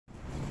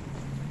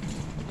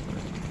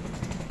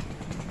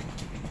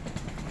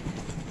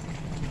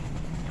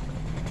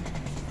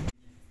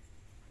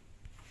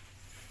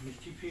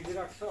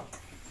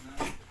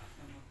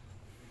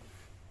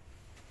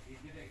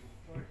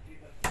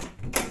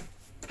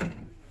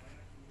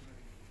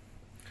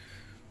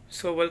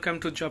So welcome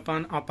to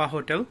Japan Appa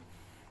Hotel.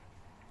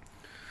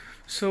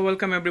 So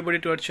welcome everybody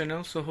to our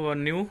channel. So who are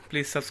new,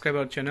 please subscribe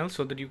our channel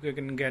so that you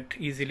can get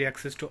easily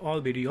access to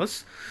all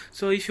videos.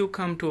 So if you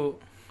come to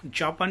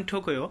Japan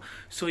Tokyo,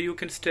 so you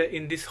can stay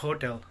in this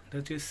hotel,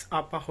 that is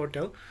Appa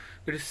Hotel.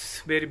 It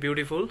is very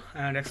beautiful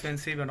and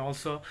expensive, and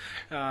also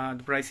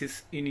the price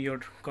is in your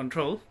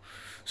control.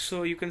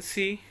 So you can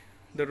see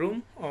the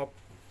room of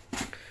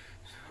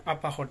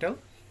Appa Hotel.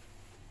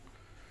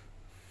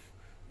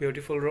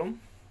 Beautiful room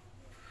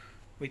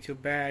with your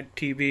bed,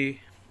 TV,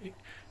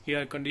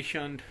 air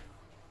conditioned,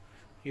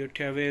 your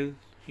table,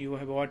 you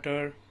have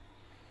water,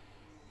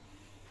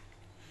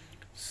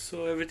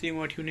 so everything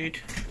what you need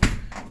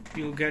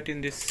you'll get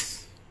in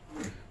this.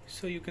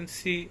 So you can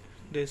see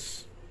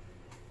this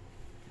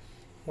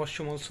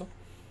washroom also.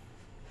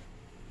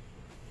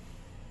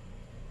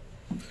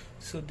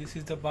 So this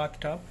is the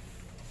bathtub.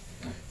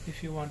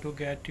 If you want to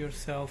get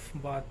yourself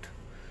bath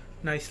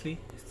nicely,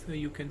 so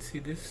you can see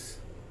this,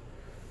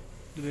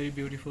 the very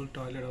beautiful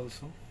toilet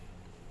also.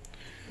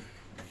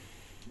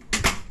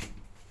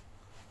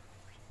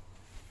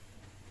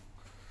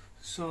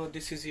 So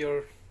this is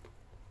your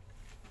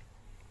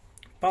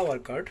power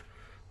card.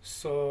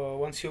 So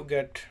once you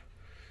get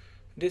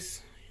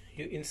this,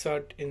 you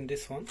insert in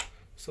this one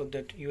so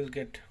that you will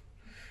get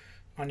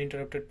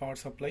uninterrupted power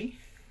supply,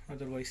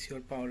 otherwise your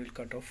power will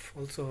cut off.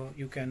 Also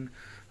you can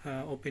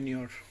open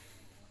your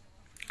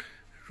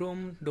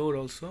room door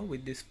also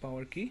with this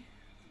power key.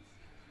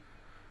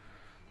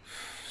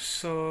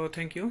 So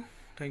thank you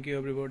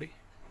everybody.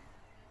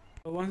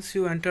 Once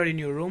you enter in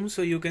your room,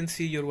 so you can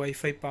see your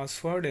Wi-Fi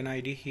password and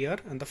ID here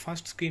on the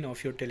first screen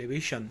of your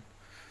television.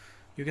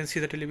 You can see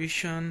the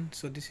television.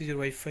 So this is your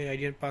Wi-Fi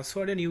ID and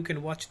password, and you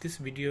can watch this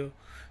video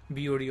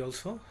BOD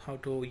also, how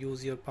to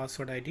use your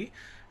password ID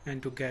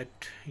and to get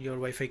your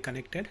Wi-Fi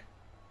connected.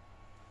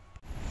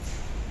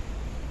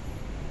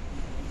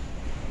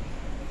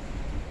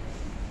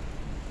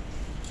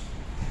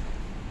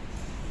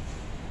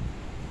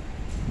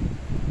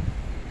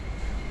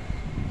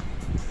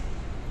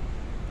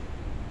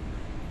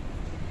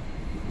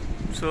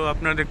 So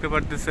আপনারা দেখতে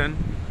পারতেছেন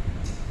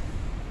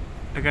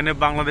এখানে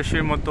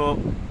বাংলাদেশের মতো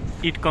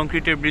ইট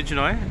কংক্রিটের bridge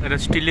নয়, এটা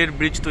স্টিলের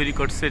ব্রিজ তৈরি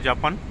করছে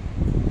জাপান।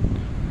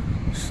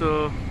 সো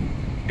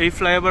এই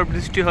ফ্লাইওভার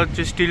ব্রিজটি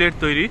হচ্ছে স্টিলের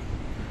তৈরি,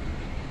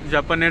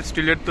 জাপানের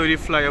স্টিলের তৈরি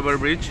ফ্লাইওভার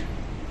ব্রিজ।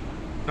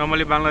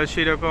 নর্মালি বাংলাদেশে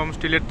এরকম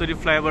স্টিলের তৈরি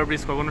ফ্লাইওভার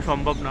ব্রিজ কখনো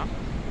সম্ভব না,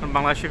 কারণ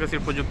বাংলাদেশের কাছে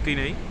প্রযুক্তি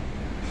নেই।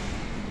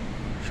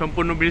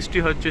 সম্পূর্ণ ব্রিজটি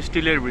হচ্ছে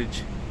স্টিলের ব্রিজ।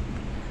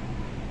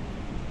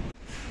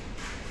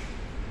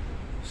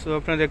 সো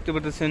আপনারা দেখতে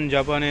পাচ্ছেন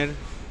জাপানের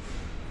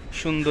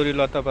সুন্দরী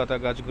লতা পাতা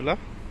গাছগুলা।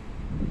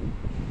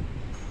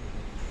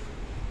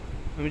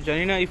 আমি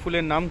জানি না এই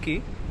ফুলের নাম কি,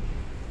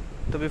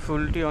 তবে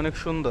ফুলটি অনেক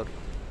সুন্দর।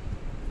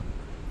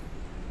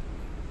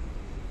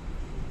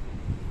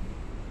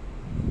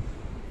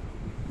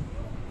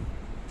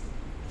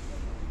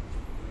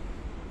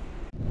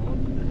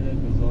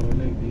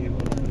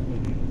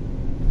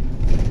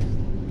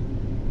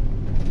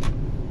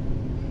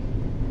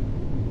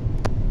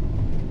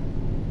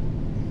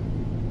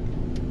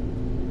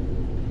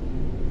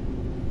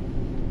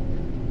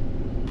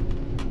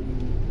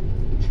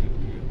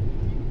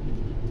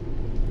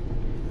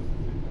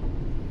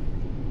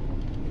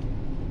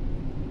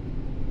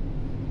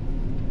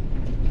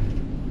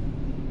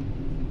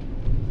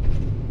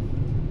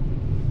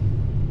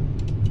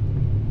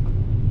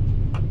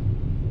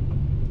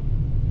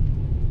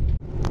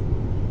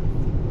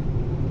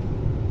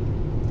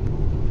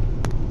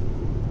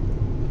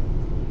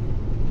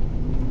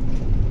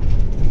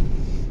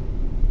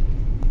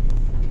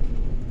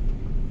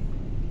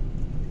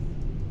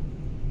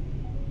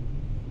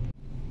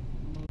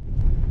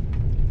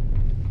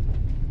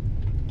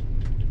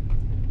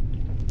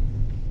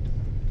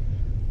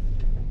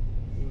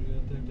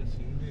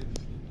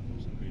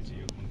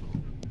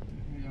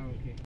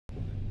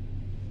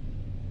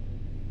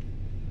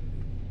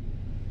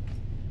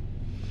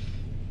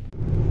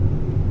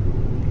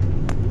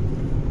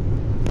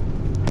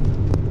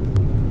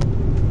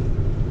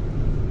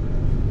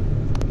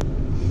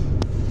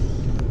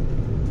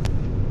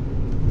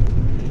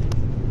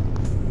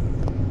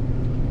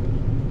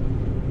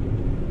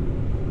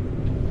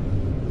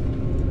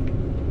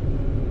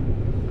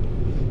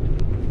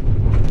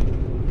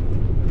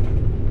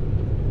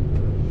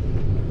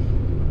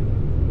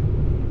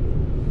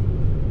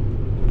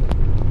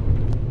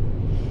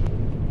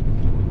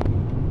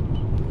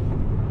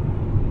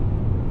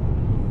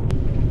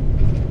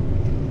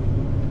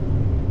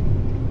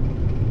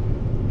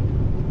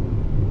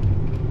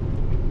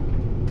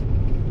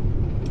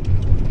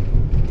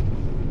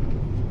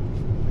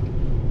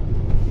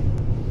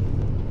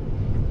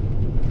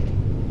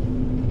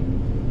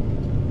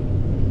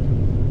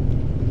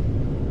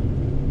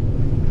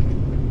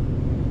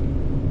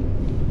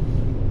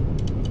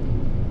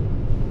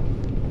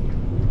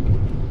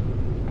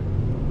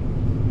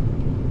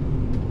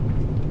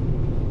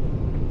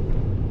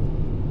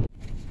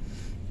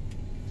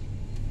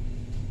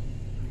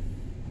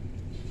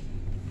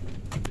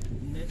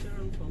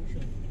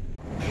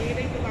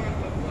 এটাই তো লাগাতে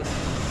লাগবে।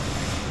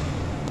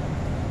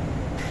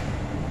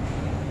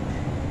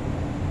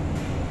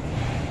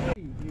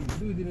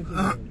 দুই দিনে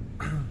চলে যাবে।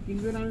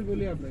 কিনবেন আমি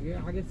বলি আপনাকে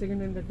আগে সেকেন্ড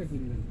হ্যান্ড একটা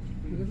কিনবেন,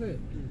 ঠিক আছে?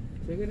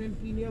 সেকেন্ড হ্যান্ড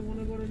কিনিয়া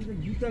মনে করেন যে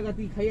জুতা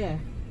গাতি খাইয়া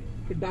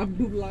ডাব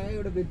ডুব লাগাই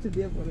ওটা বেচে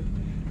দিয়ে পরে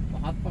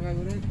হাত পাকা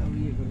করে তারপর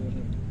ইয়ে করবে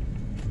ওটা।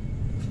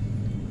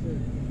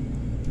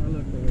 ভালো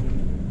একটা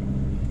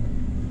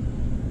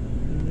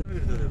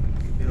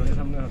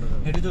সামনে হাঁটা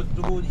যাবে। হেঁটে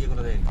যতটুকু ইয়ে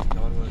করা যায়,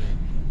 ব্যবহার করা যায়।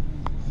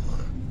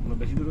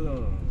 বেশি দূরে যাওয়া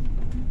যাবে না।